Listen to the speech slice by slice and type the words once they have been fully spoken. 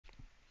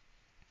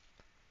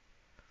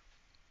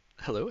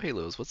Hello,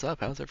 Halos. What's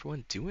up? How's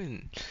everyone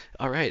doing?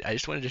 All right, I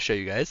just wanted to show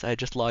you guys. I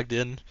just logged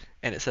in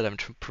and it said I'm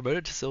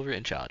promoted to silver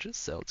in challenges.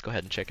 So let's go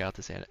ahead and check out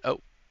this oh,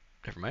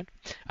 never mind.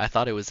 I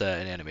thought it was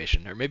an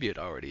animation, or maybe it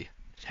already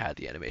had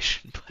the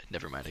animation, but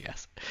never mind, I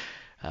guess.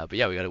 But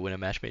yeah, we got to win a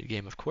match made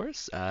game, of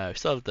course. We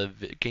still have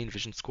the gain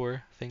vision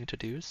score thing to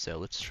do, so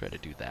let's try to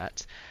do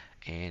that.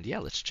 And yeah,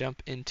 let's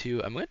jump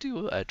into. I'm going to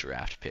do a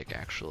draft pick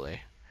actually.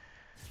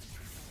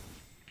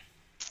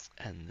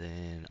 And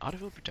then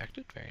autofill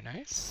protected, very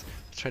nice.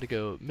 Let's try to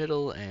go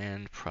middle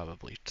and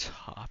probably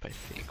top, I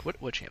think.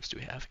 What champs do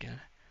we have again?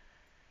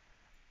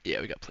 Yeah,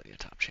 we got plenty of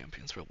top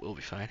champions. We'll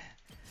be fine.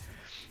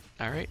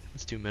 Alright,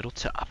 let's do middle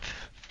top.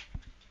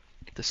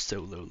 The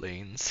solo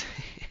lanes.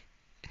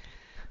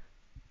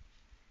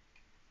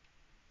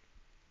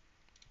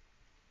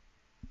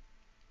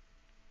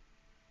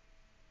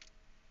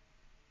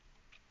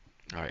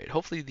 Alright,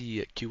 hopefully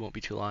the queue won't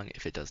be too long.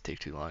 If it does take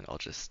too long,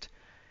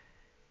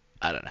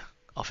 I don't know.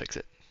 I'll fix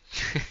it.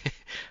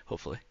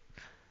 Hopefully.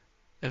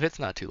 If it's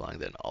not too long,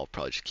 then I'll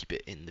probably just keep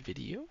it in the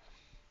video.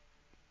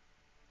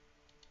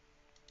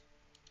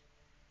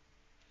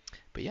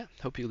 But yeah,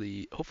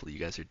 hopefully you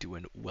guys are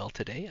doing well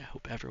today. I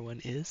hope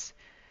everyone is.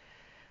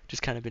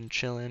 Just kind of been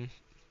chilling.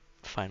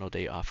 Final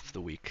day off of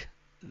the week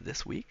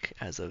this week,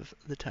 as of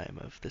the time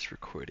of this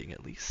recording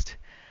at least.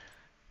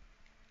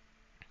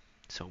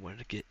 So I wanted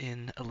to get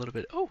in a little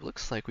bit. Oh,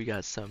 looks like we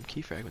got some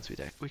key fragments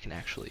we can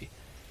actually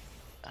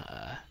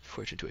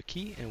forge into a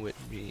key, and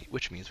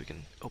which means we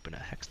can open a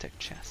Hextech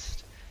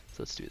chest. So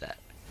let's do that.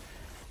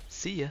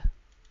 See ya.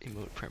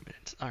 Emote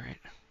permanent. Alright.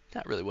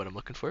 Not really what I'm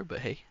looking for, but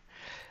hey.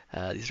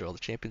 These are all the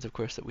champions, of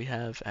course, that we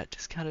have at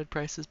discounted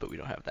prices, but we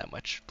don't have that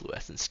much blue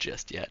essence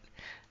just yet.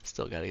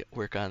 Still gotta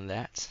work on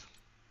that.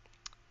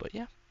 But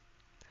yeah.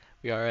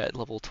 We are at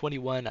level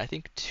 21. I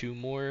think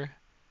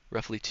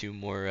roughly two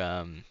more.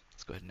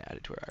 Let's go ahead and add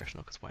it to our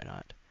arsenal, because why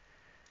not?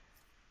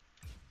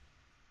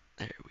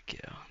 There we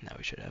go. Now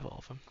we should have all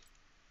of them.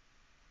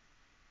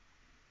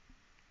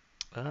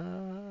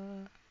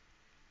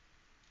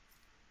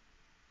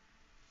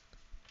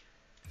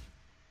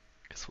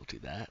 Guess we'll do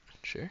that.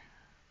 Sure.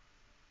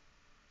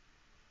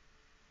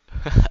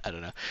 I don't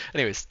know.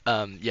 Anyways,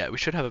 yeah, we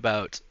should have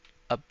about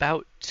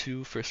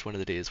two first one of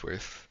the days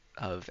worth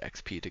of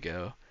XP to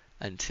go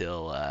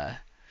until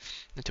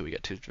we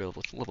get to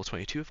level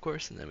 22, of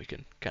course, and then we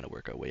can kind of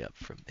work our way up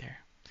from there.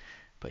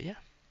 But yeah,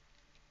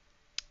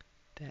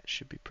 that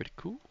should be pretty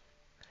cool.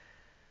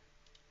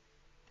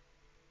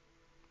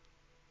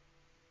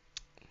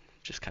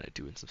 Just kind of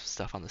doing some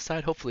stuff on the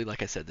side. Hopefully,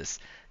 like I said, this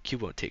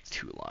cube won't take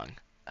too long.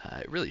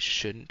 It really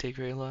shouldn't take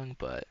very long,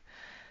 but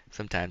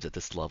sometimes at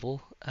this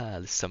level,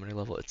 this summoner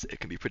level, it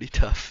can be pretty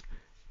tough,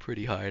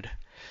 pretty hard.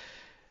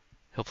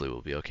 Hopefully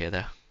we'll be okay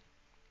though.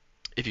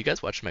 If you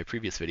guys watched my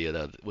previous video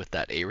though, with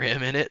that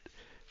ARAM in it,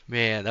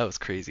 man, that was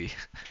crazy.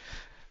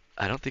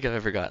 I don't think I've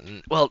ever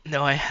gotten, well,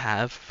 no I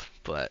have,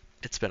 but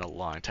it's been a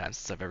long time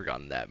since I've ever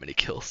gotten that many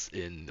kills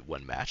in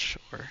one match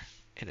or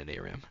in an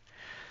ARAM.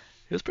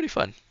 It was pretty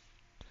fun.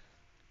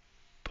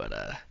 But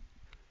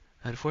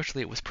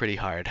unfortunately it was pretty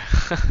hard.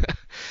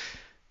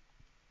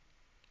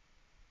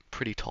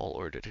 Pretty tall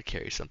order to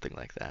carry something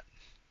like that.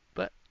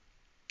 But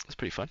it was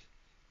pretty fun.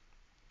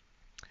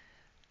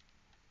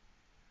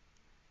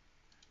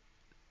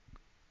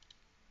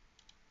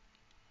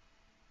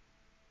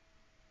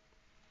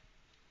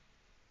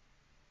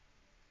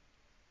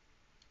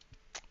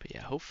 But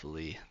yeah,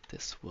 hopefully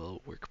this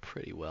will work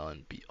pretty well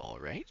and be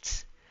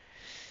alright.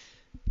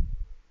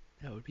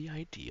 That would be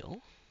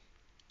ideal.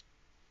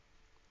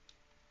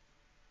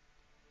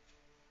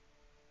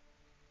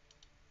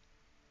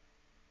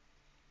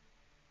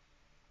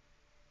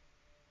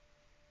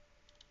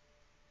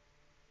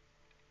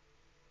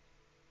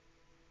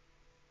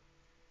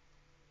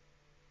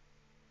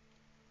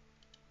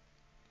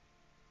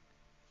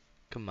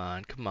 Come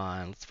on, come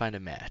on, let's find a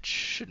match.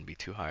 Shouldn't be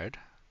too hard.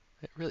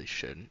 It really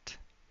shouldn't.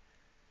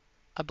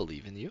 I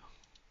believe in you.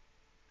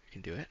 You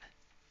can do it.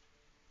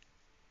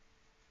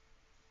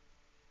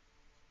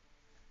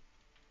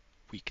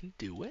 We can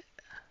do it.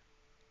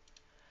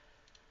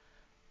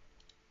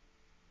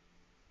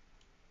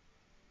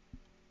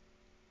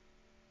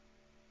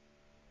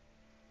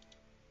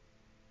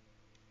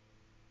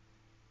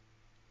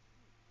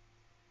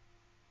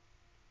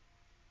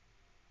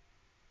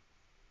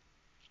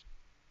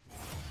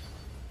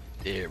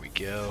 There we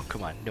go.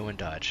 Come on, no one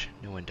dodge.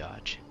 No one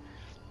dodge.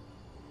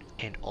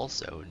 And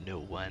also, no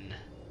one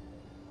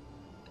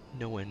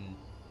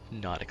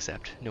not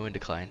accept. No one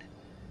decline.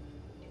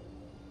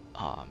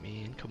 Aw,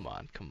 man, come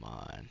on, come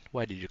on.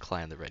 Why did you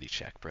decline the ready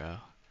check, bro?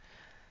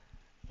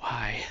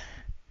 Why?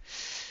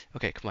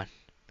 Okay, come on.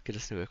 Get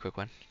us into a quick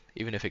one.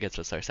 Even if it gets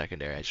us our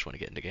secondary, I just want to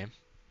get into game.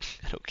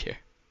 I don't care.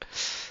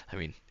 I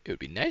mean, it would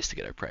be nice to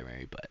get our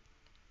primary, but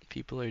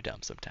people are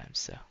dumb sometimes,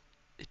 so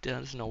it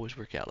doesn't always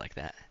work out like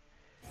that.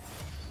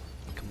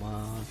 Come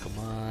on, come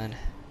on.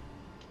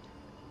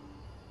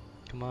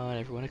 Come on,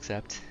 everyone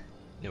accept.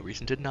 No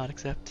reason to not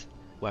accept.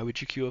 Why would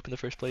you queue up in the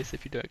first place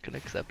if you don't can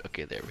accept?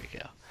 Okay, there we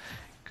go.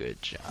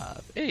 Good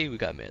job. Hey, we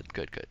got mid.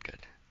 Good, good, good.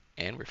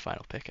 And we're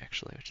final pick,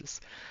 actually, which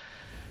is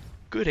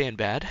good and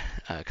bad.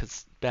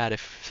 Because bad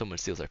if someone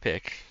steals our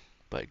pick,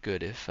 but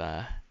good if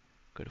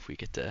we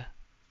get to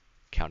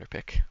counter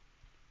pick.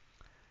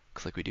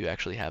 Looks like we do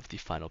actually have the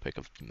final pick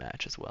of the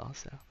match as well,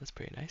 so that's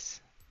pretty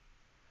nice.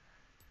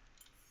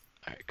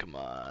 Alright, come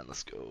on,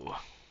 let's go.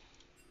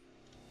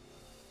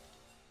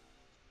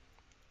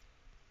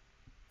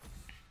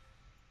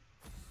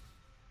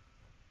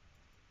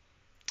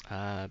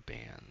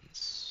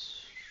 Bans.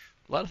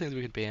 A lot of things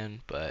we can ban,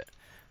 but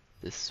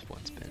this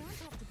one's been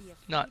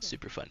not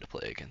super fun to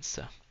play against,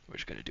 so we're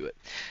just gonna do it.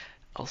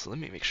 Also, let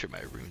me make sure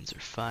my runes are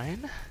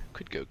fine.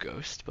 Could go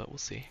Ghost, but we'll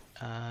see.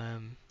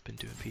 Been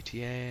doing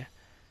PTA.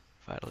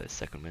 Vitalize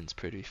second wind's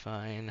pretty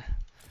fine.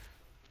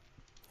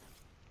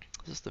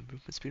 Is this the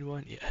movement speed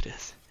one? Yeah, it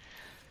is.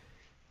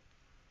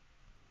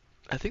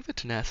 I think the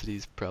tenacity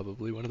is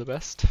probably one of the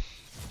best.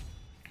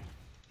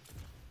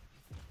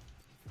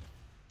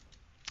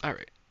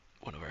 Alright,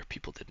 one of our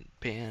people didn't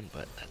ban,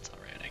 but that's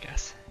alright, I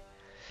guess.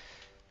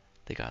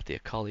 They got the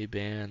Akali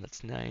ban,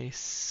 that's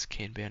nice.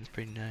 Kane ban's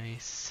pretty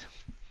nice.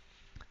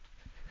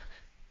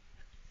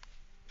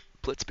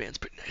 Blitz ban's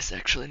pretty nice,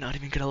 actually, not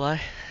even gonna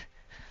lie.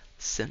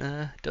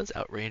 Senna does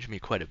outrange me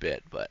quite a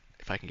bit, but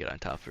if I can get on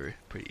top of her,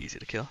 pretty easy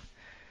to kill.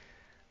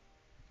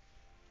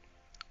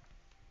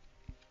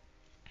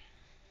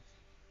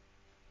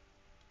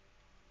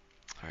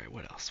 Alright,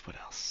 what else? What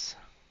else?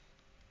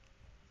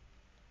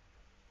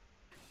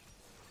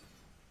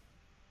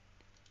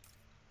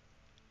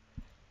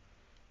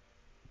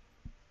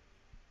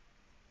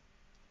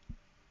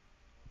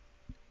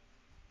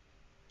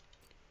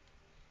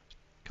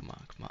 Come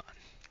on, come on.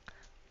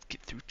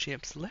 Get through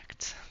Champ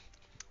Select.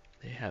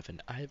 They have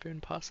an Ivern,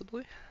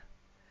 possibly.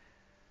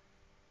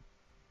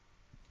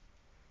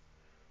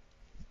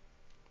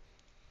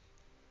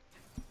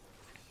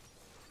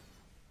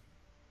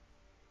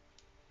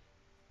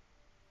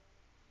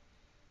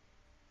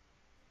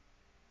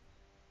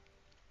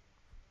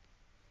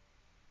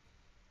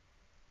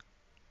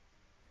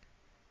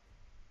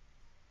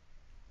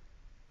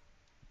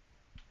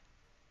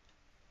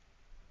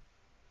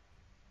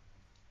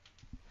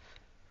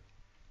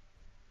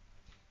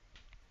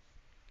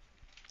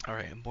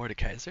 Alright,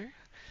 Mordekaiser.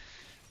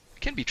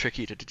 Can be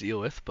tricky to deal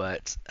with,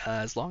 but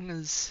as long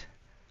as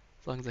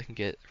I can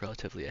get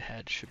relatively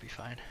ahead, should be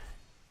fine.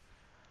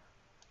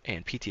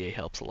 And PTA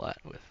helps a lot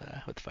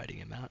with fighting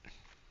him out.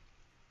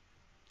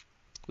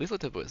 Lethal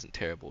Tempo isn't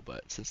terrible,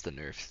 but since the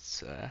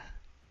nerfs,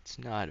 it's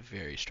not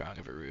very strong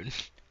of a rune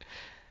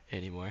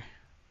anymore.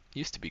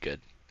 Used to be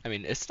good. I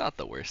mean, it's not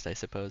the worst, I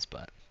suppose,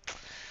 but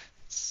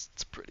it's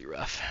pretty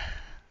rough,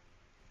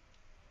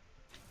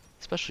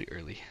 especially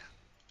early.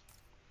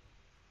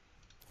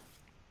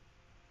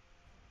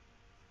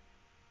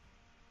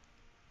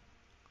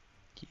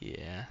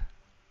 Yeah.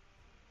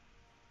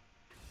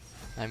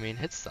 I mean,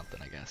 it's something,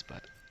 I guess,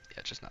 but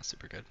yeah, just not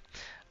super good.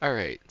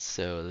 Alright,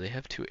 so they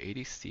have two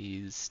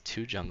ADCs,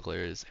 two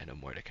junglers, and a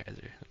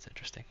Mordekaiser. That's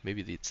interesting.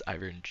 Maybe it's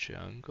Ivern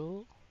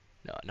jungle?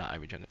 No, not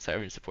Ivern jungle. It's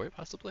Ivern support,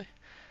 possibly?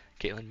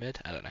 Caitlyn mid?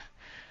 I don't know.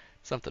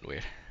 Something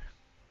weird.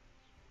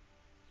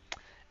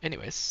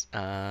 Anyways,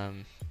 I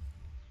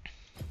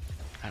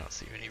don't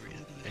see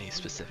any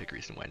specific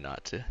reason why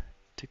not to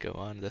go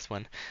on this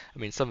one. I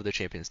mean, some of the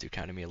champions do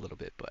counter me a little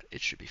bit, but it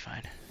should be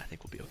fine. I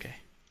think we'll be okay.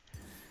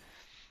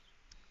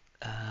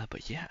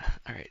 But yeah,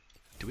 alright.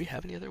 Do we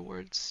have any other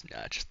awards?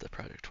 Nah, just the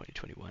Project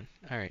 2021.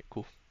 Alright,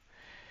 cool.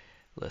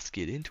 Let's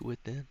get into it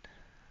then.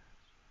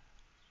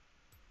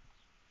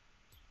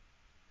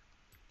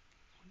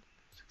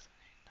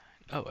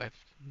 Oh, I have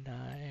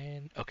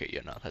 9. Okay,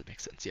 yeah, no, that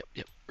makes sense.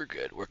 Yep, we're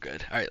good, we're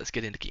good. Alright, let's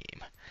get into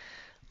game.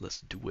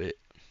 Let's do it.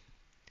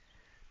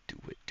 Do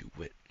it, do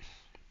it.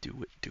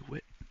 Do it, do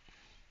it.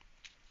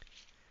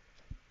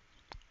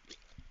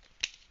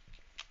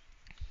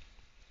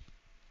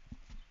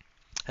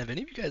 Have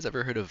any of you guys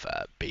ever heard of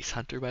Base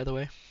Hunter, by the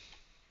way?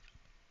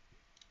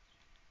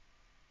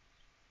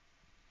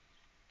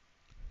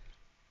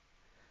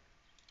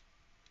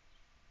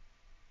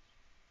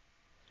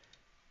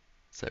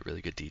 It's that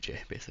really good DJ,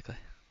 basically.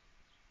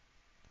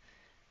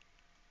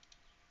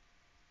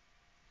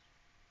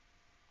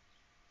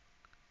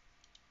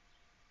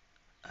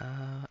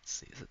 Let's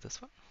see, is it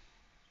this one?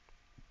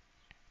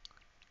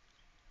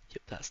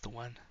 Yep, that's the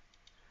one.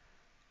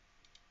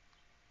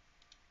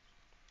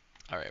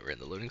 Alright, we're in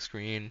the loading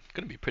screen.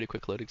 Gonna be a pretty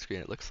quick loading screen,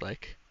 it looks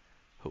like.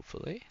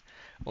 Hopefully.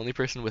 Only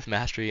person with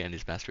mastery, and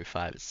he's mastery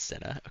 5 is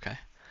Senna. Okay.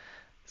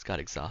 He's got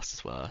exhaust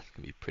as well. It's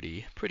gonna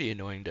be pretty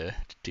annoying to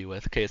deal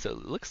with. Okay, so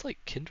it looks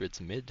like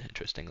Kindred's mid,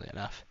 interestingly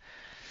enough.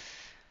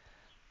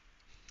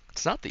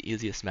 It's not the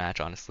easiest match,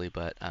 honestly,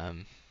 but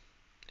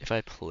if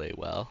I play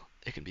well,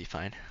 it can be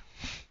fine.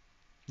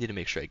 Need to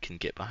make sure I can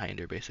get behind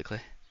her, basically.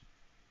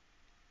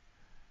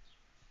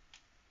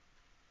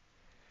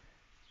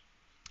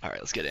 Alright,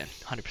 let's get in.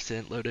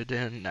 100% loaded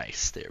in.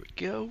 Nice. There we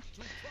go.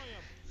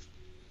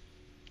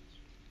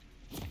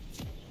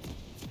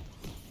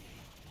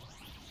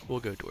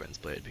 We'll go Doran's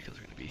Blade because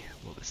we're going to be a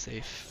little bit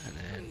safe. And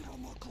then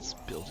let's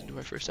build into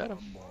our first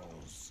item.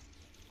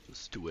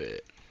 Let's do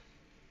it.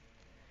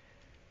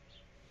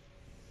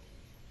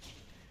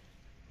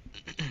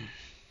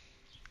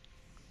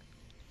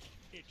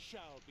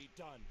 shall be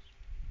done.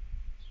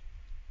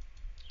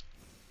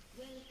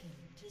 Welcome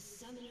to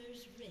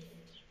Summoner's Rift.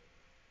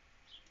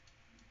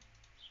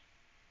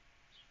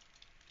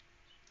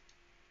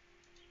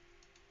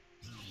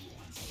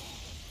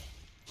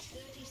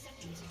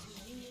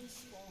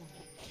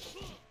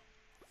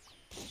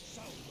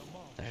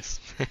 Nice.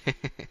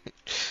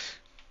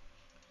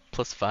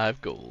 Plus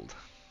 5 gold.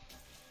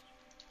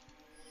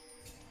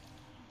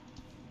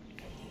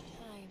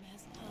 Time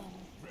has come.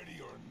 Ready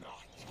or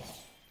not.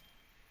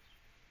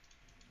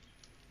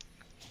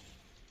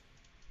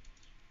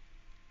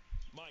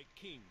 My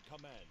king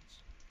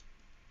commands.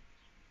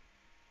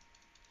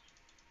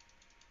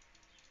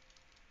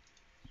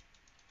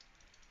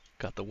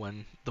 Got the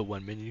one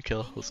minion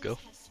kill. Let's go.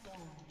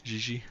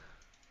 GG.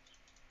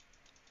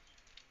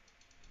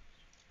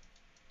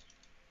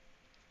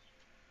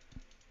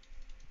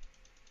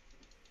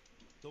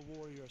 The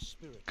warrior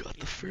spirit. Got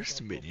the is first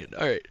never minion.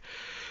 broken. Alright.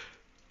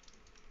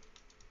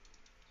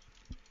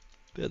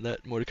 Man,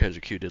 that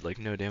Mordekaiser Q did like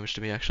no damage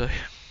to me actually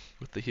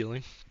with the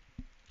healing.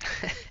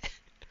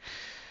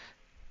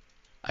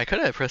 I could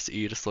have pressed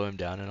E to slow him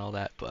down and all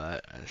that,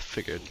 but I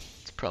figured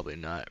it's probably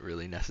not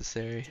really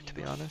necessary, to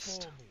be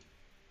honest.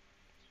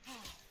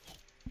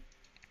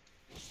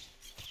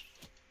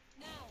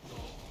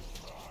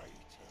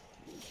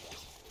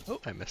 Oh,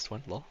 I missed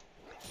one, lol.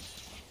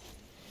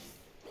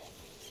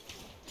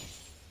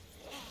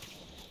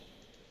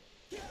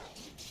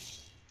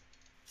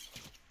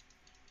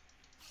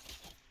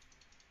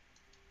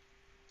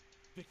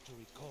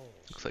 Victory calls.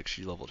 Looks like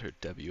she leveled her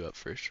W up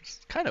first, which is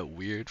kind of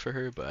weird for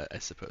her, but I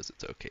suppose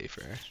it's okay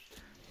for her.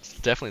 It's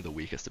definitely the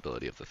weakest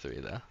ability of the three,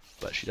 though,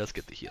 but she does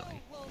get the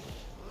healing.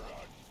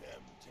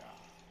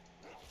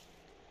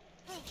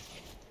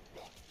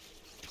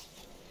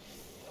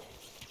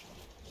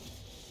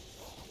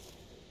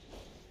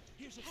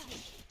 Here's a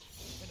twist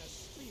and a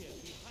spear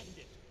behind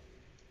it.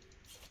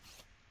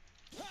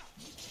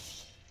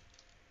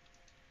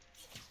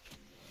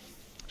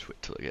 Just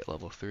wait till I get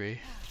level 3,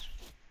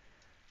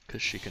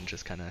 because she can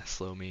just kind of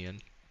slow me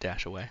and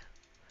dash away.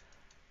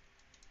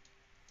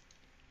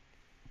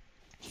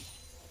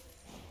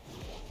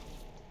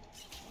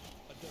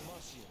 A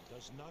Demacian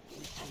does not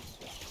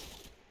retreat.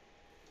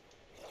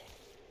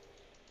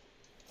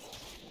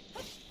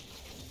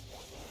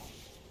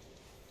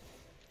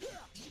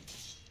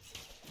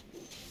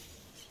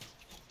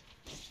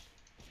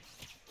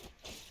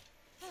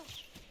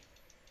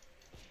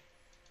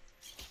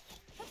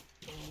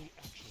 Only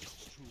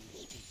actions truly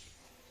speak.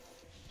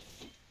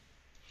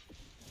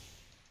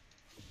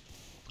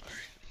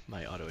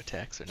 My auto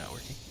attacks are not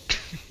working.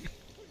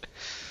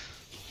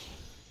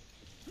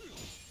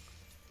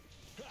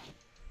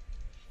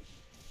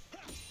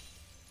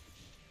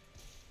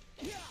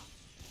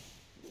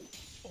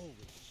 Always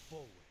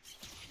forward.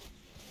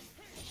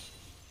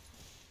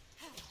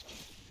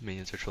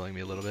 Minions are trolling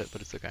me a little bit,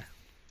 but it's okay.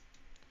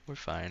 We're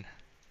fine.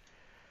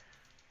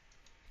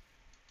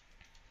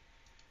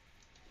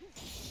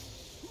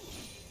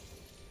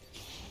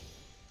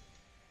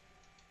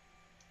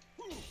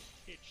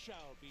 It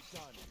shall be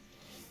done.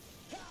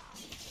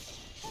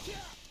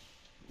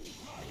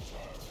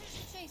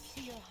 Chase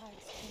to your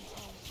heart's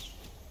content.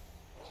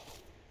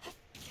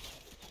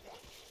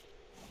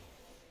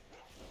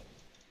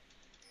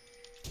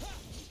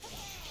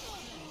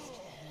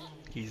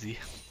 Easy.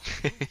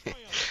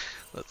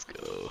 Let's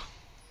go.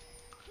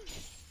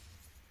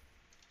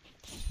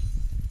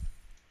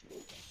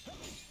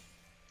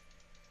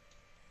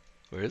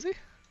 Where is he?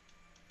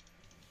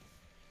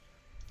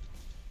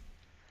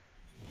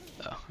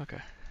 Oh,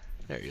 okay.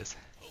 There he is.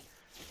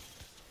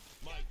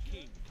 My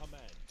king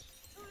commands.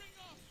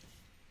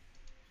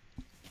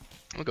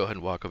 I'll go ahead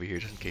and walk over here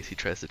just in case he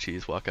tries to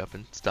cheese walk up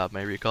and stop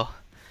my recall.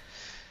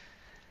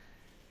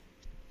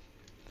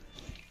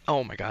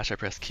 Oh my gosh, I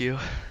pressed Q.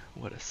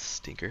 What a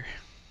stinker.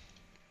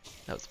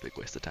 That was a big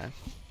waste of time.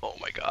 Oh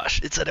my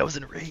gosh, it said I was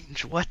in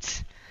range.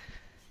 What?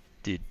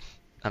 Dude,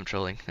 I'm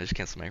trolling. I just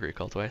canceled my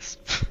recall twice.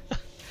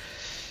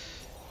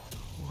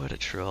 What a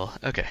troll.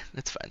 Okay,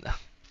 it's fine though.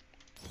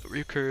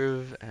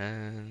 Recurve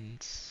and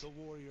The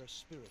warrior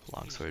spirit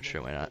longsword, is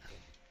sure, why never not? broken.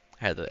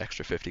 I had the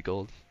extra 50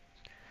 gold.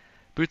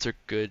 Boots are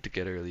good to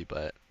get early,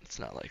 but it's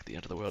not like the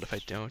end of the world if I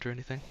don't or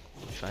anything.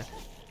 It'll be fine.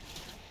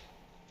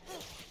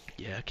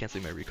 Yeah,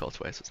 canceling my recall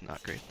twice was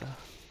not great though.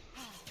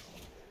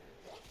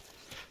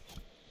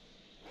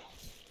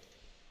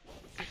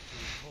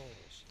 Victory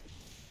calls.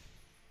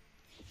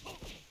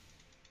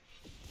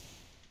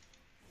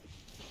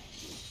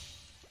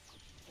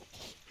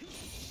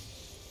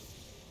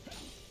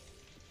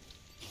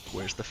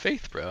 Where's the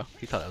faith, bro?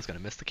 He thought I was gonna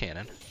miss the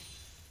cannon.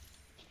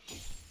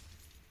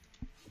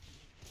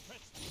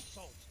 Press the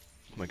assault.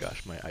 Oh my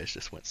gosh, my eyes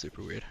just went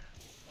super weird.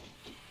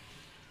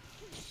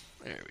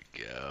 There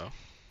we go.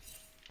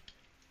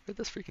 Where'd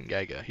this freaking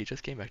guy go? He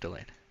just came back to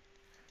lane.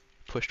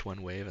 Pushed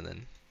one wave and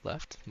then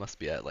left. Must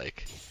be at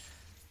like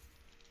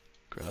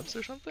grubs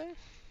or something?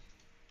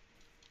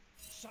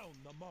 Sound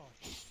the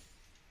march.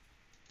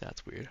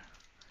 That's weird.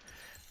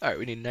 Alright,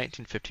 we need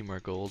 1950 more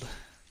gold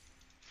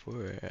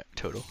for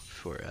total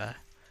for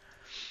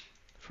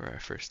for our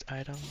first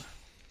item.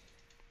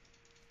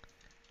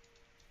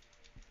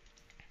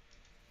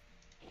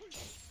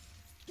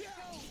 The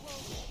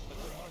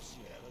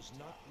Demacia does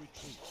not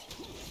retreat.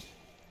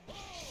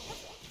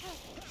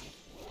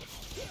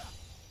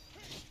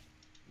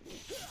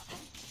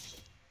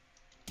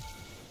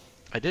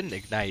 I didn't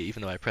ignite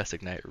even though I pressed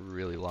ignite a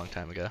really long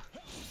time ago.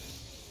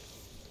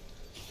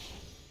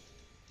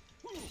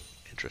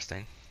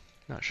 Interesting.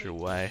 Not sure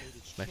why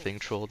my thing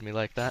trolled me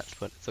like that,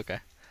 but it's okay.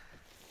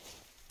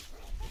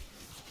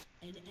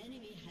 An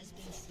enemy has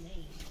been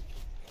slain.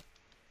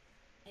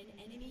 An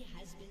enemy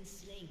has been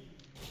slain.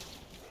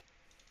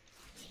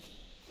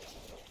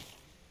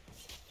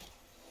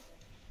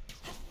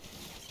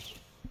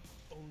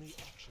 Only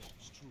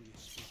actions truly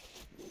speak.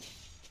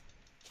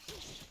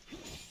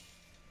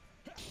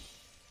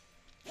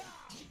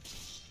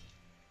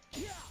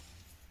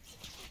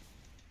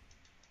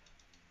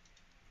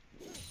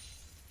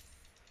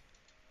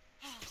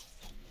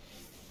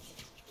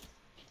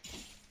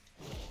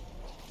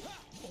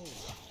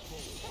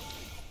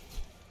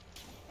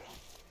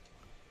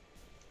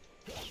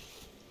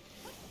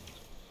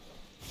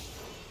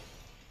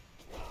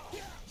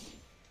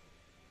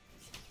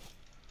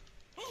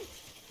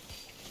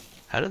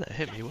 How did that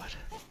hit me? What?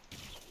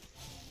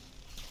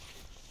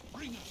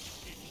 Bring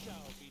us, it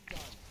shall be done.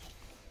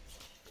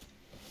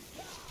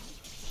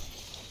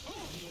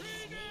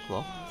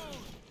 Hello?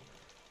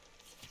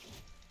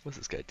 What's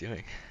this guy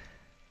doing?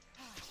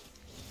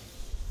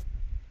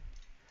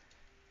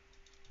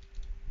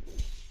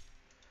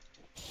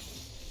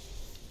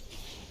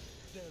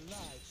 Their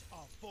lives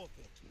are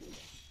forfeit.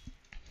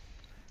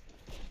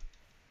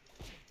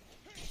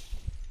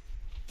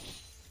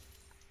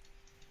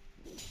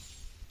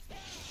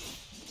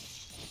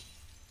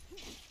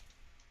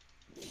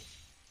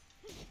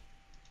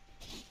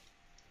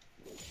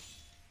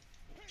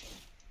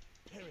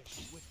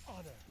 Perish with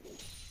honor.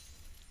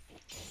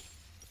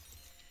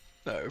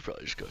 Alright, we'll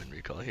probably just go ahead and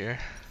recall here.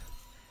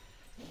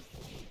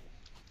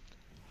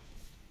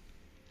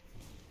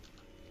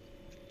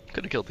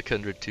 Could have killed the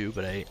Kindred too,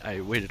 but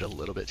I waited a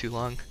little bit too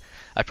long.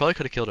 I probably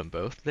could have killed them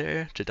both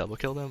there to double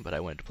kill them, but I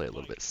wanted to play a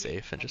little bit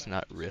safe and just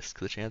not risk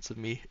the chance of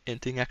me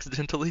inting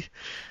accidentally.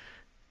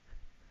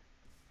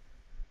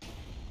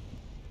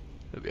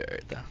 It'll be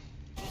alright though.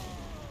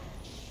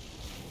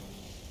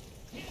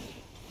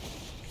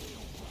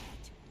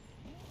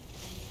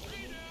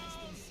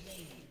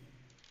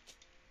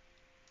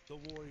 The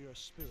warrior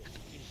spirit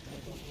is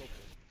never broken.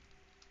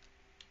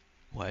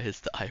 Why is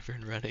the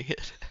Ivern running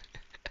it?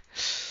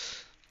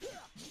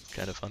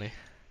 Kind of funny.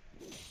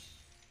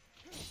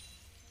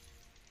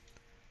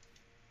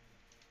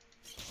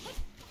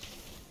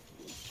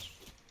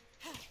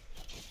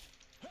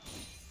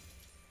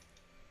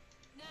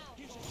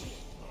 Here's a hit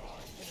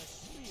and a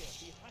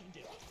spear behind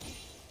it.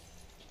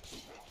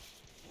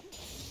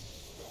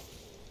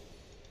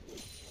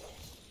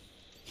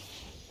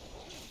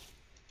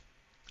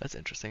 That's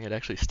interesting. It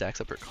actually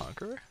stacks up her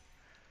Conqueror.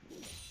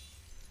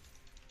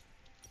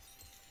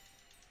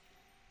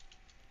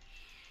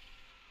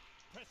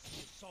 Press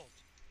the assault.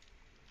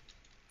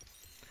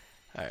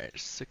 Alright,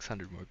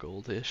 600 more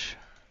gold-ish.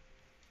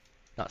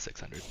 Not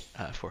 600,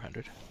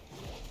 400.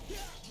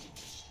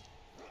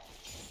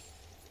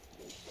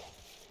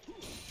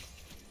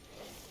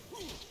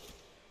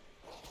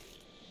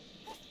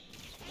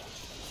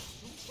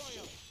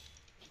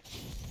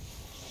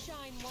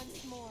 Shine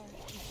once more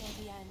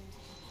before the end.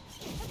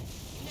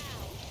 Now.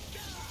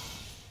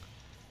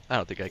 I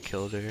don't think I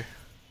killed her.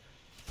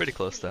 Pretty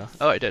close though.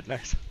 Oh, I did.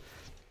 Nice.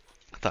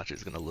 I thought she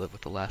was gonna live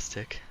with the last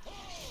tick.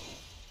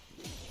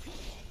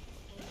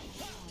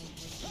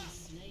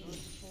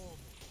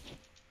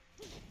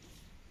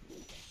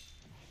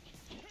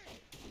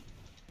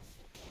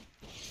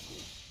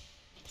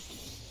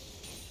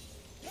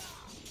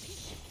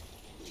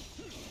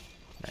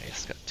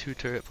 Nice. Got 2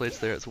 turret plates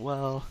there as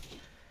well.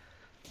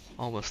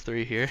 Almost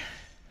 3 here.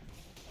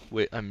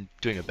 Wait, I'm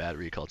doing a bad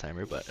recall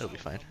timer, but it'll be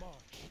fine.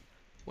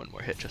 One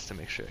more hit just to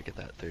make sure I get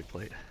that 3rd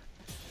plate.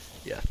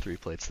 Yeah, 3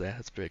 plates there.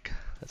 That's big.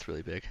 That's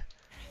really big.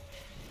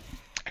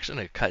 Actually, I'm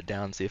gonna cut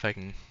down, see if I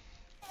can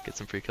get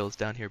some free kills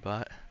down here,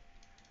 bot.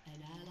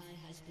 An ally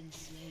has been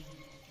slain.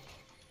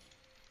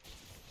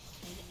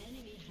 An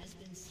enemy has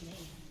been slain.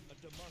 A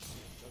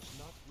Demacia does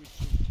not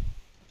retreat.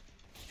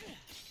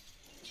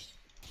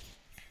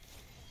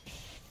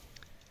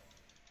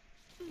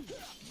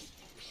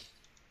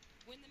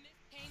 When the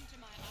mist came to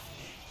my eyes,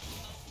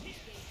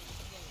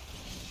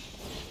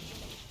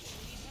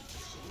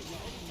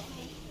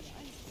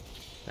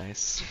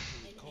 Nice. An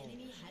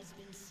enemy has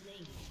been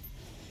slain.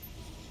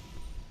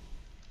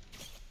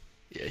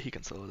 Yeah, he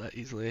can solo that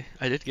easily.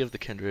 I did give the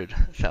Kindred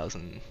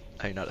 1,000,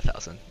 I mean not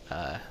 1,000,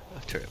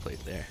 of turret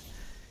plate there.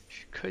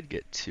 She could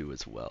get 2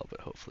 as well, but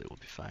hopefully we'll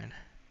be fine.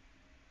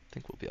 I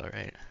think we'll be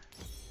alright.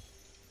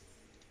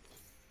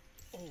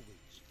 Always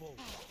forward.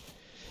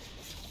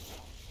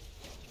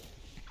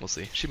 We'll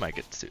see. She might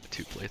get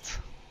 2 plates.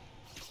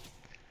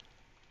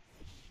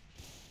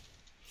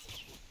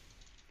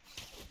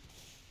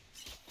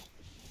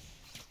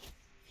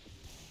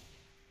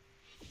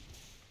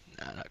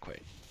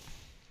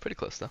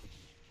 close though.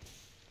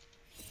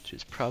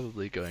 She's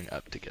probably going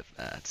up to get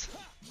that,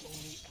 Only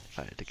if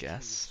I had to actions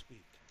guess.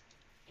 truly speak.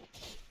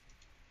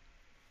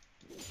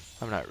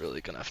 I'm not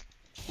really gonna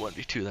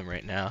 1v2 them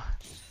right now,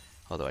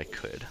 although I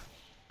could,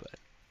 but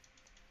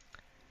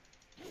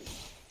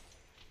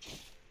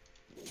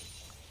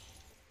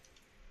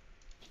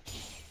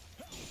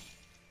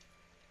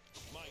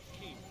My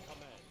king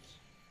commands.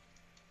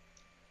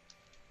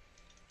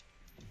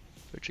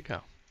 where'd you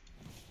go?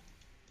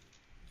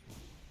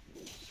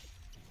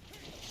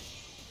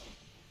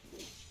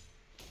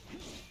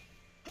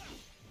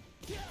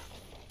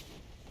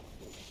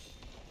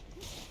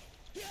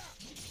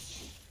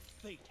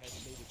 Fate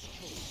has made its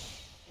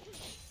choice.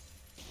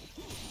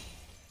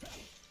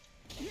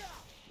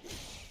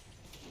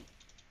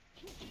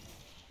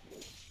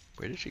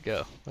 Where did she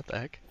go? What the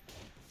heck?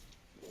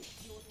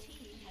 Your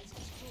team has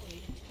destroyed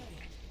a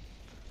turret.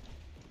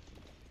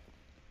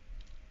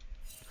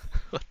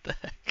 What the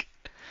heck?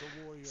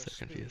 The warrior So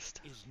spirit confused.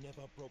 is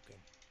never broken.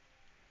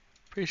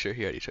 Pretty sure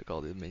he already took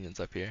all the minions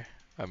up here.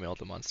 I mean all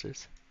the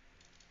monsters.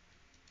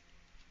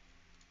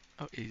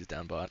 Oh, he's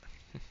down bot.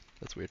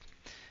 That's weird.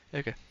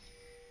 Okay.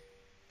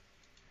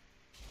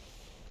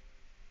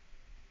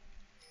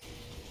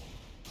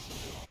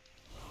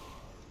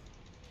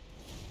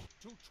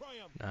 To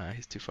triumph. Nah,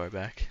 he's too far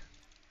back.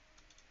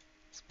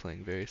 He's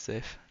playing very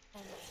safe.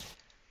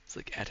 It's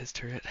like at his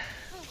turret.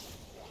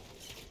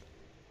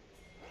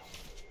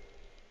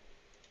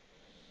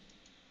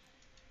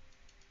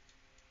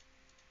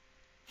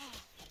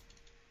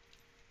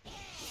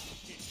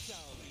 It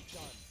shall be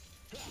done.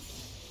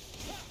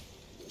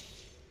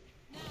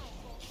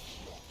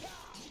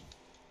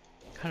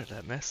 How did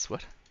that miss?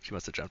 What? She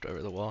must have jumped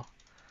over the wall.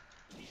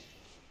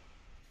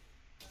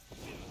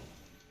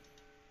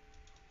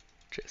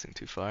 Chasing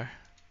too far.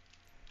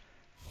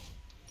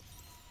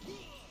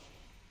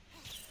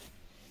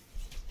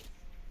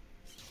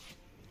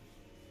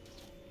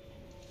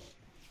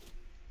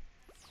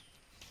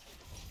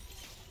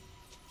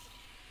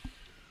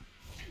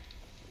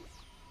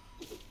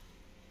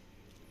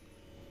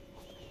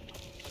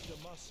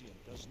 Demacian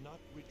does not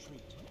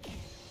retreat.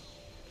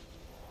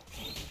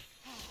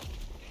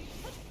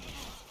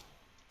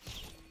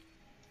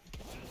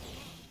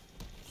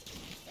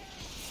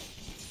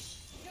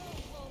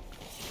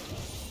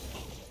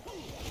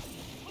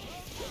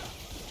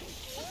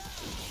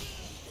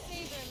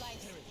 Save their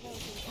lives.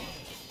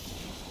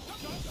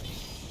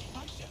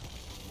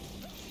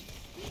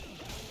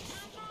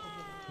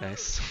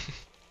 Nice.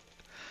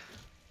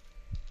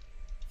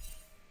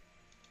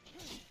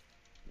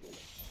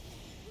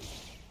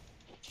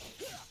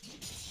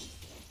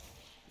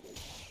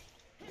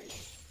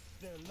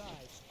 Their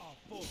lives are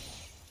full.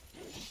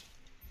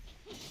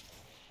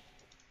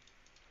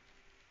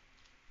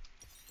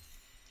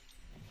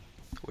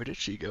 Where did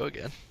she go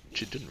again?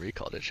 She didn't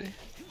recall, did she?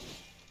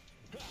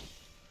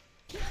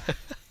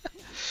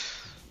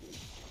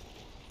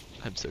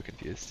 I'm so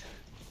confused.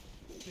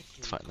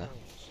 Victory fine though. calls.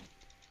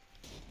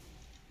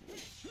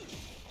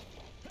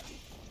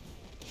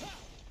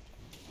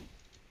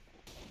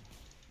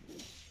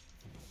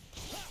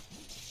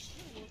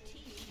 Your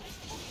team has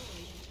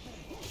destroyed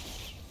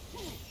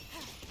a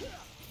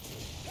turret.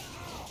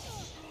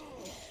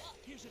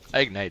 I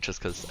ignite just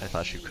because I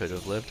thought she could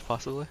have lived,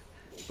 possibly.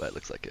 But it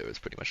looks like it was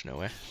pretty much no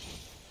way.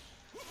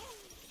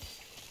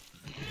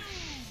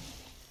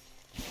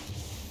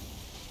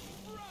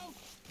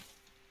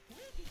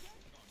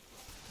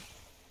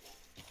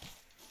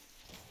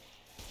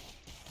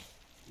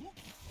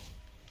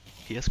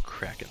 He has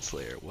Kraken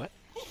Slayer. What?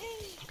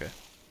 Okay.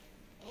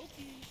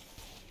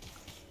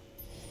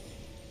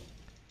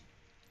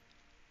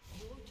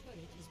 Your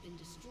turret has been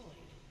destroyed.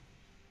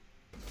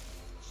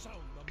 Sound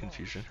the march.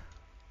 Confusion.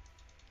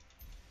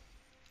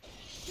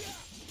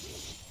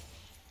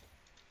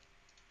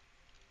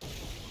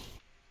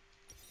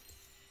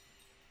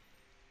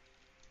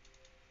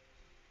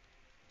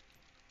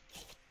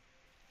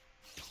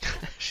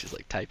 She's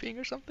like typing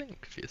or something? I'm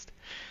confused.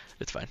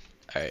 It's fine.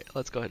 Alright,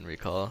 let's go ahead and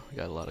recall. We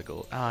got a lot of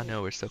gold. Ah,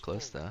 no, we're so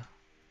close though.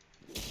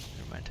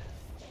 Never mind.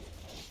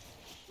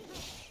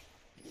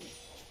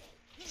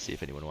 See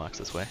if anyone walks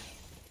this way.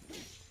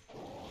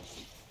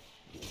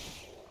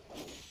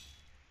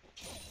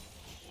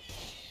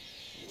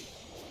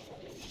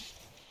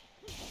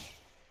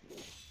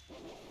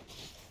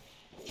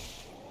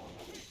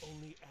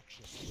 Only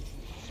actions truly speak.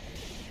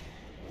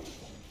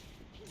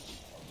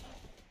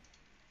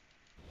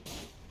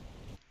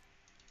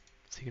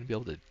 Is he gonna be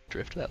able to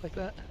drift that like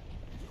that?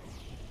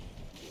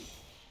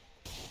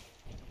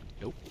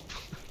 Nope.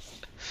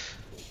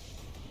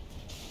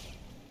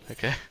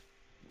 Okay.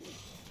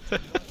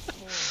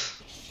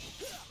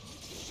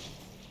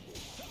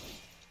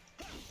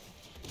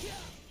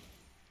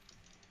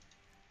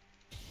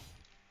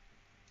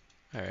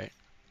 Alright.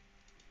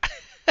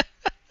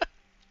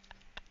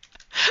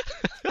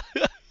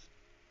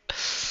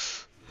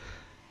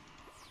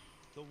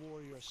 The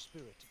warrior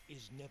spirit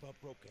is never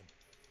broken.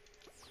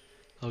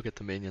 I'll get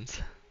the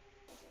minions.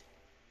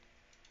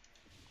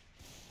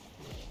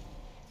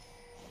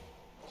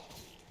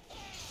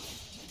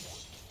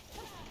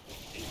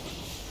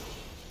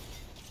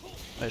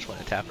 I just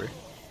want to tap her.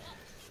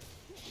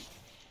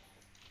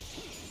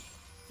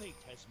 Fate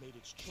has made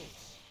its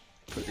choice.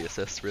 For the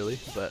assist, really,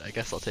 but I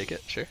guess I'll take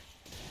it, sure.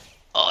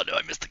 Oh no,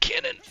 I missed the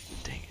cannon!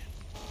 Dang it.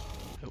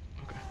 Oh,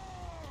 okay.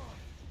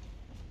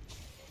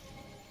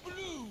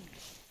 Blue!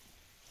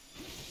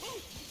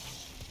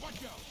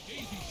 Watch out!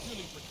 Daisy's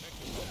really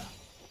protecting them.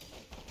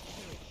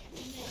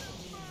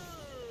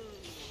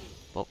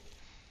 Well.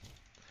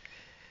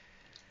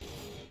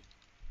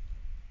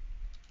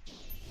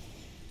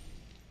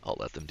 I'll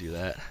let them do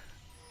that.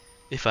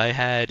 If I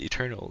had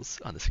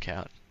Eternals on this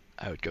account,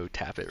 I would go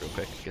tap it real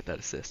quick to get that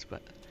assist,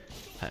 but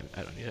I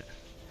don't need it.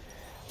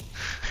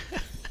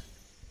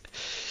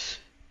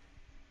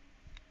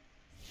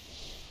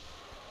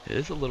 It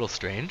is a little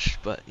strange,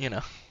 but you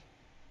know,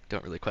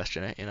 don't really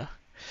question it, you know.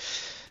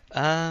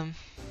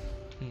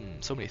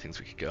 So many things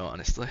we could go,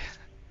 honestly.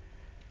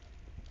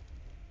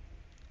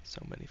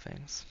 So many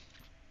things.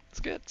 It's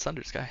good,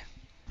 Sunder Sky,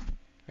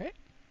 right?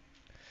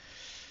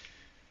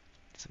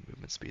 Some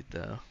movement speed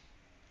though.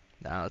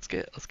 Now let's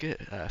get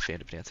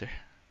Phantom Dancer.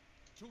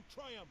 To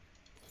triumph.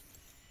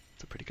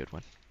 It's a pretty good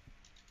one.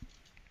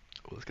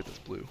 Oh, let's get this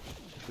blue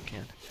if we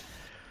can.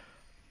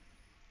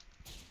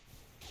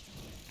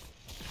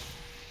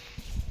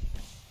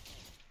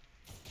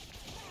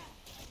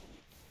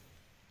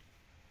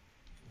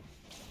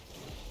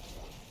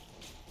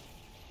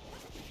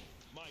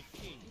 My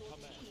king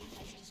commands. Team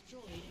has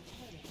destroyed a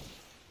turret.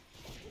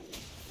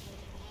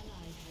 An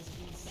ally has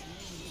been slain.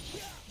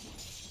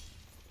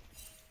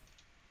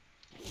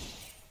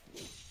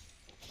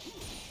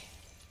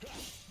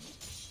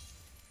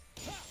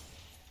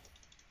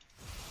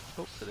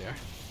 Oh, there they are.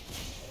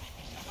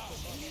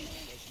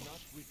 Does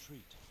not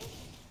retreat.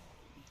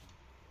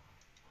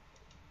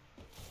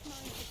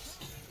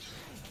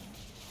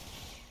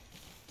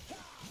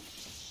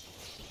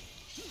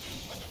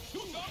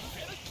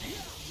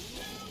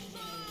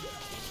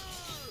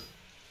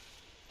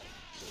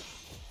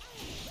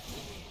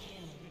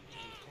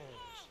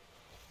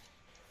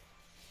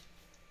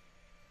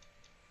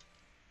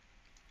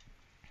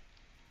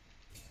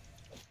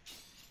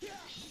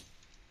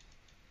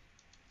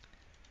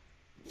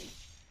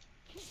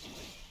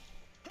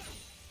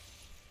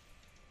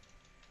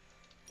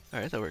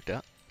 Alright, that worked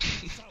out.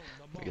 Sound the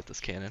Let me mark. get this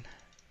cannon.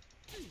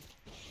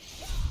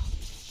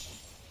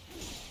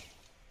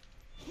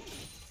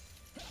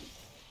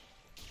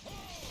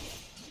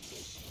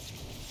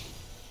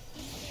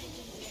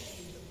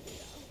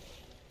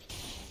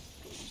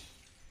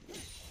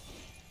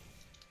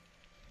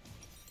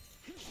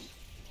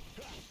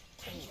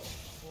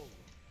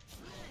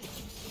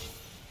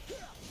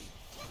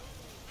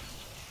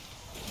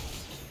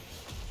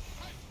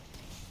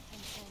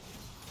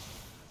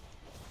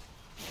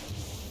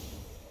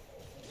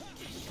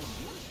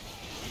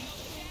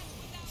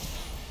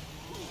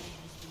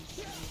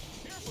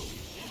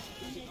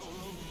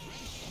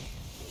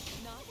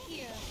 Not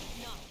here,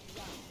 not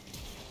right.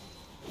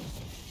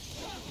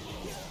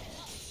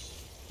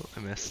 Oh, I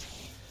missed.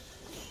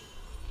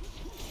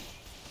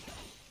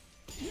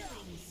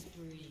 Killing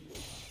spree.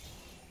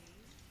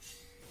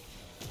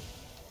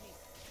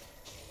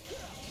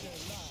 Their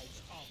lives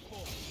are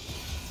full.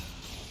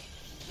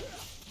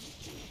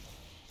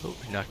 Oh,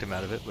 we knocked him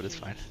out of it, but it's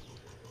fine.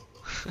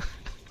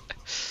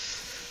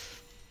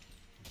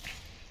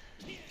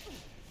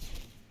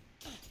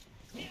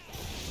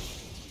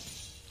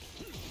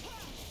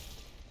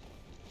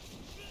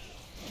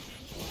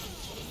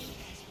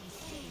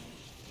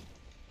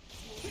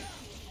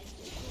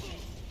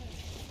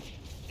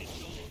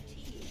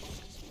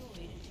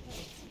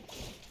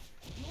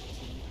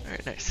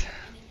 Alright, nice.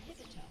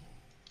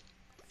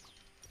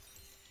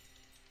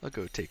 I'll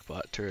go take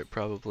bot turret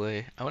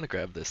probably. I want to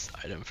grab this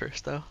item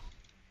first though.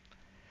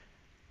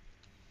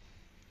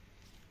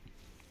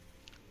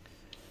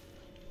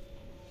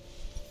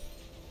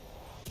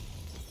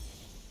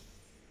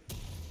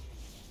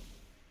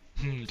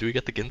 Do we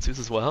get the Ginsus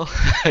as well?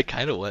 I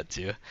kind of want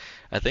to.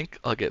 I think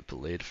I'll get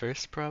Blade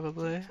first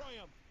probably.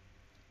 Triumph.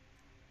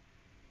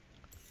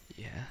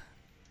 Yeah.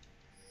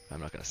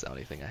 I'm not gonna sell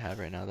anything I have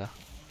right now though.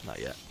 Not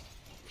yet.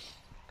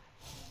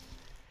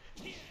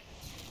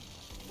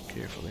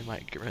 Careful, they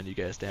might run you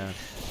guys down.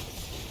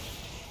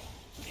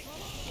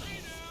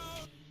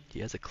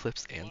 He has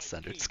Eclipse and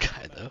Sundered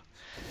Sky though.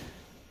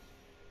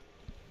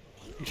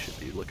 He should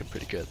be looking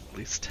pretty good at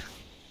least.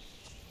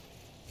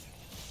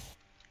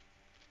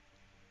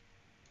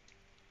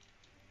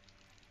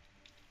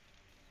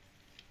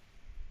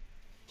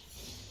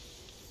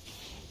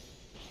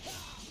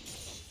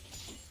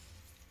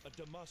 A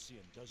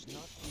Demacian does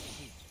not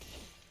retreat.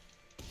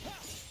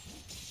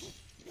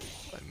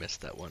 I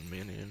missed that one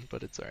minion,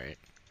 but it's alright.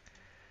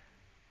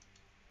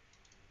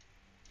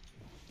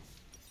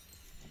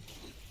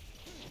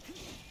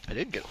 I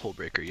didn't get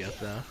Hullbreaker yet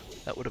though.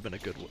 That would have been a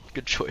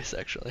good choice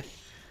actually.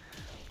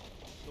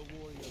 The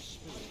warrior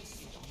spirit.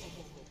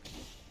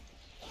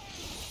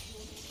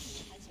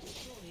 Has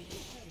destroyed a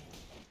turret.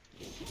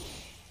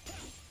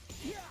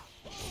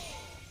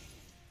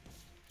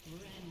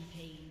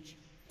 Rampage.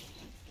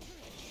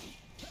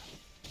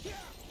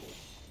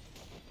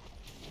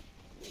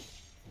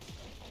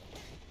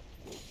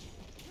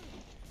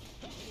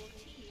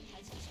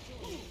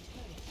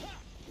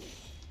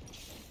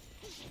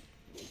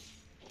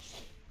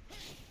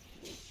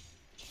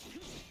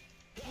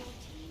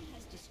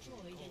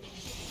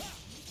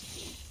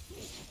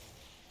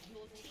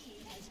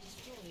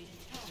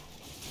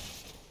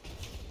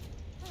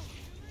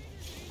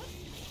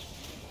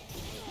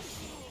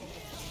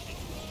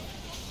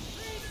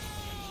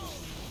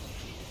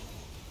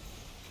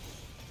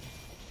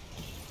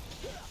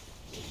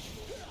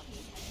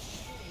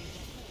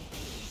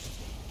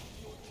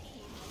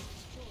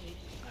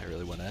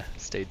 want to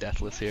stay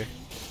deathless here,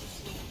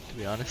 to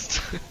be honest.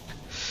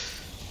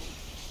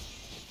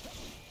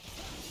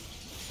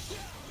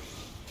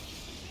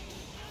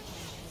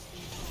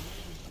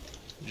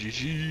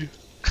 GG.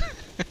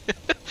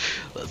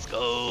 Let's go.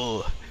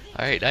 All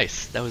right,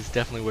 nice. That was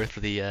definitely worth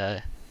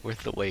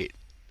the wait.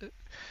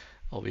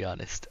 I'll be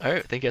honest. All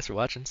right, thank you guys for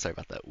watching. Sorry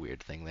about that weird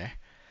thing there.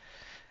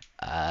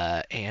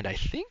 And I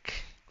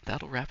think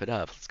that'll wrap it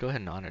up. Let's go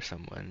ahead and honor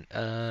someone.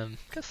 I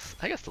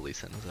guess the Lee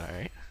Sin was all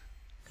right.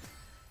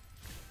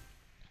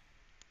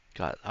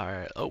 Got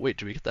our. Oh wait,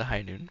 did we get the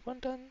high noon one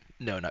done?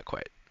 No, not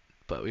quite.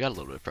 But we got a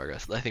little bit of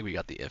progress. I think we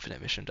got the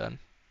infinite mission done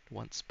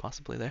once,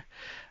 possibly there.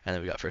 And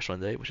then we got first one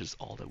today, which is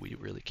all that we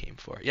really came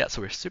for. Yeah, so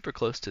we're super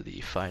close to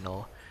the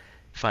final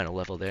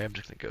level there. I'm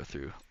just gonna go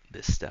through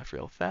this stuff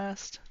real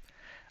fast,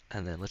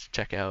 and then let's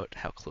check out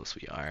how close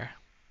we are.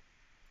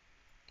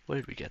 What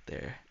did we get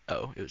there?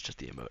 Oh, it was just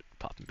the emote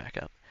popping back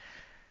up.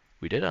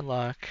 We did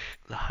unlock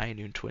the High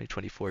Noon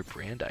 2024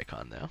 brand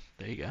icon though.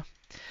 There you go.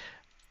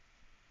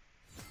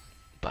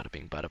 Bada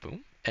bing, bada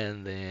boom.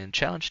 And then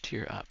challenge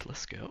tier up.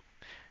 Let's go.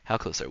 How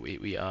close are we?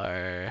 We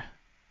are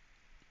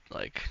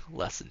like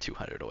less than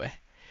 200 away.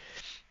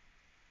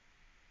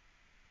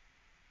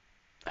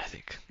 I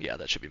think. Yeah,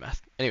 that should be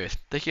math. Anyways,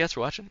 thank you guys for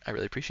watching. I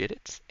really appreciate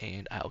it,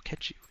 and I'll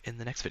catch you in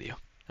the next video.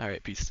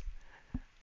 Alright, peace.